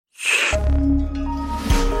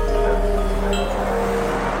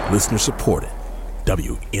Listener supported.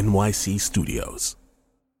 WNYC Studios.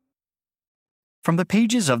 From the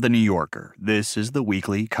pages of The New Yorker, this is the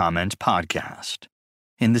Weekly Comment Podcast.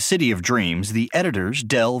 In The City of Dreams, the editors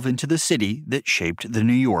delve into the city that shaped The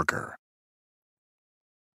New Yorker.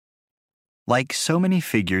 Like so many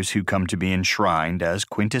figures who come to be enshrined as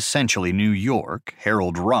quintessentially New York,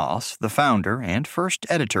 Harold Ross, the founder and first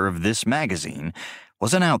editor of this magazine,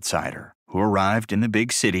 was an outsider who arrived in the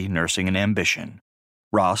big city nursing an ambition.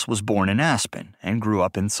 Ross was born in Aspen and grew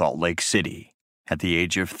up in Salt Lake City. At the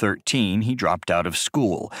age of 13, he dropped out of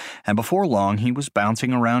school, and before long he was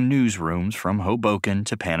bouncing around newsrooms from Hoboken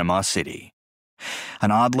to Panama City.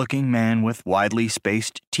 An odd-looking man with widely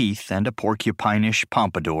spaced teeth and a porcupine-ish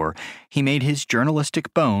pompadour, he made his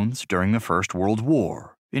journalistic bones during the First World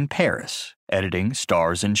War, in Paris, editing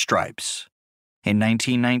Stars and Stripes. In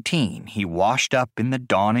 1919, he washed up in the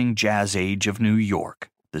dawning jazz age of New York,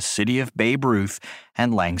 the city of Babe Ruth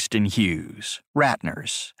and Langston Hughes,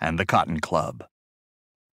 Ratner's, and the Cotton Club.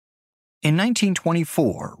 In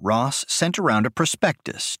 1924, Ross sent around a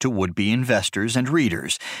prospectus to would-be investors and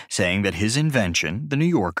readers, saying that his invention, The New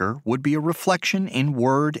Yorker, would be a reflection in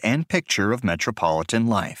word and picture of metropolitan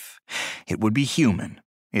life. It would be human.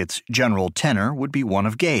 Its general tenor would be one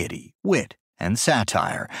of gaiety, wit, and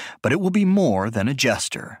satire, but it will be more than a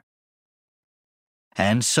jester.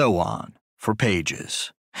 And so on, for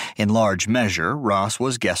pages. In large measure, Ross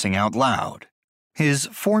was guessing out loud. His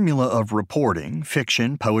formula of reporting,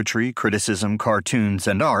 fiction, poetry, criticism, cartoons,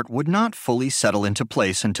 and art would not fully settle into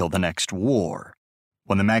place until the next war.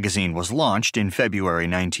 When the magazine was launched in February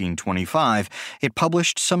 1925, it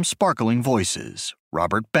published some sparkling voices: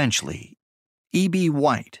 Robert Benchley, E.B.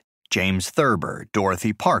 White, James Thurber,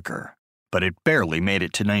 Dorothy Parker, but it barely made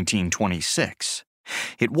it to 1926.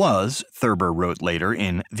 It was, Thurber wrote later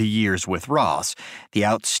in The Years with Ross, the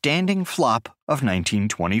outstanding flop of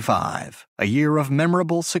 1925, a year of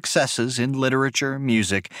memorable successes in literature,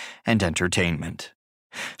 music, and entertainment.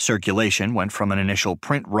 Circulation went from an initial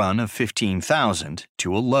print run of 15,000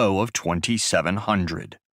 to a low of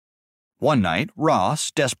 2,700. One night,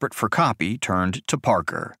 Ross, desperate for copy, turned to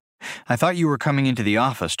Parker. "I thought you were coming into the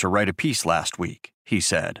office to write a piece last week," he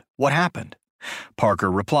said. "What happened?"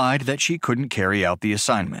 Parker replied that she couldn't carry out the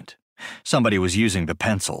assignment. "Somebody was using the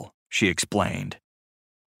pencil," she explained.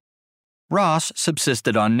 Ross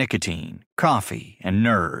subsisted on nicotine, coffee, and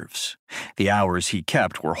nerves. The hours he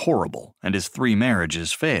kept were horrible, and his 3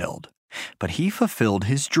 marriages failed. But he fulfilled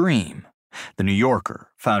his dream. The New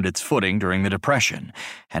Yorker found its footing during the Depression,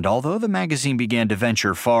 and although the magazine began to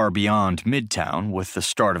venture far beyond Midtown with the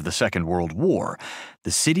start of the Second World War,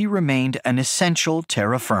 the city remained an essential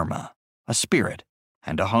terra firma, a spirit,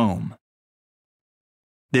 and a home.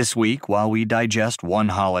 This week, while we digest one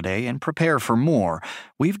holiday and prepare for more,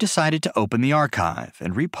 we've decided to open the archive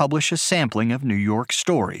and republish a sampling of New York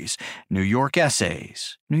stories, New York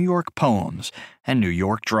essays, New York poems, and New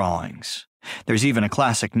York drawings. There's even a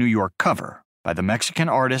classic New York cover by the Mexican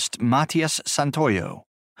artist Matias Santoyo.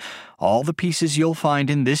 All the pieces you'll find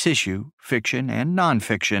in this issue, fiction and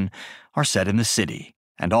nonfiction, are set in the city,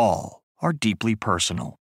 and all are deeply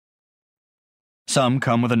personal. Some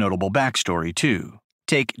come with a notable backstory, too.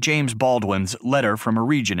 Take James Baldwin's Letter from a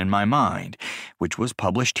Region in My Mind, which was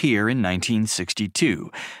published here in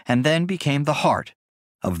 1962, and then became the heart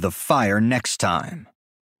of The Fire Next Time.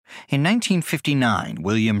 In 1959,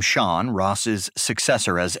 William Shawn, Ross's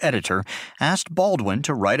successor as editor, asked Baldwin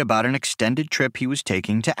to write about an extended trip he was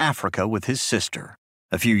taking to Africa with his sister.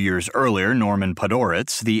 A few years earlier, Norman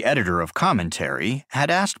Podhoretz, the editor of Commentary,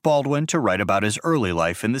 had asked Baldwin to write about his early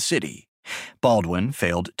life in the city. Baldwin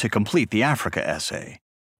failed to complete the Africa essay,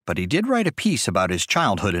 but he did write a piece about his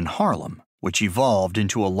childhood in Harlem, which evolved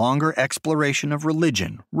into a longer exploration of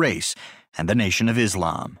religion, race, and the Nation of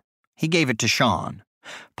Islam. He gave it to Shawn.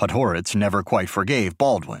 Podhoretz never quite forgave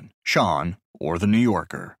Baldwin, Shawn, or The New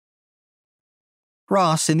Yorker.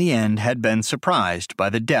 Ross, in the end, had been surprised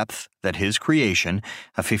by the depth that his creation,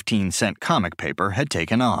 a 15-cent comic paper, had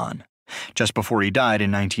taken on. Just before he died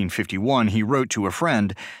in 1951, he wrote to a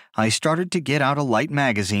friend, "I started to get out a light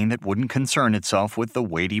magazine that wouldn't concern itself with the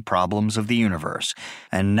weighty problems of the universe,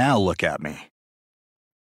 and now look at me."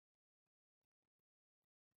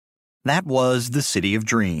 That was The City of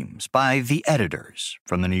Dreams by The Editors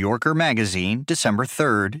from The New Yorker magazine, December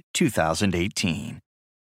 3, 2018.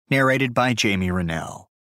 Narrated by Jamie Rennell.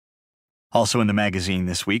 Also in the magazine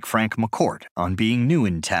this week, Frank McCourt on being new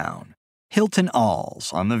in town, Hilton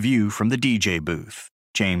Als on the view from the DJ booth,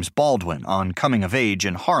 James Baldwin on coming of age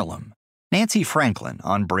in Harlem, Nancy Franklin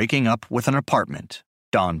on breaking up with an apartment,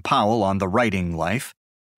 Don Powell on the writing life,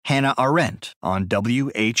 Hannah Arendt on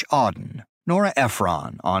W.H. Auden, Nora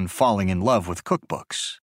Ephron on falling in love with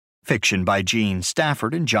cookbooks, fiction by Gene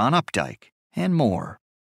Stafford and John Updike, and more.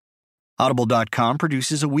 Audible.com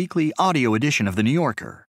produces a weekly audio edition of The New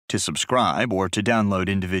Yorker. To subscribe or to download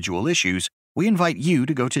individual issues, we invite you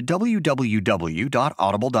to go to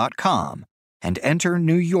www.audible.com and enter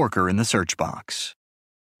New Yorker in the search box.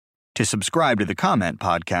 To subscribe to the Comment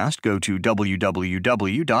Podcast, go to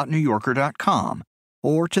www.newyorker.com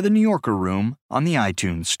or to the New Yorker Room on the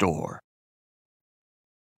iTunes Store.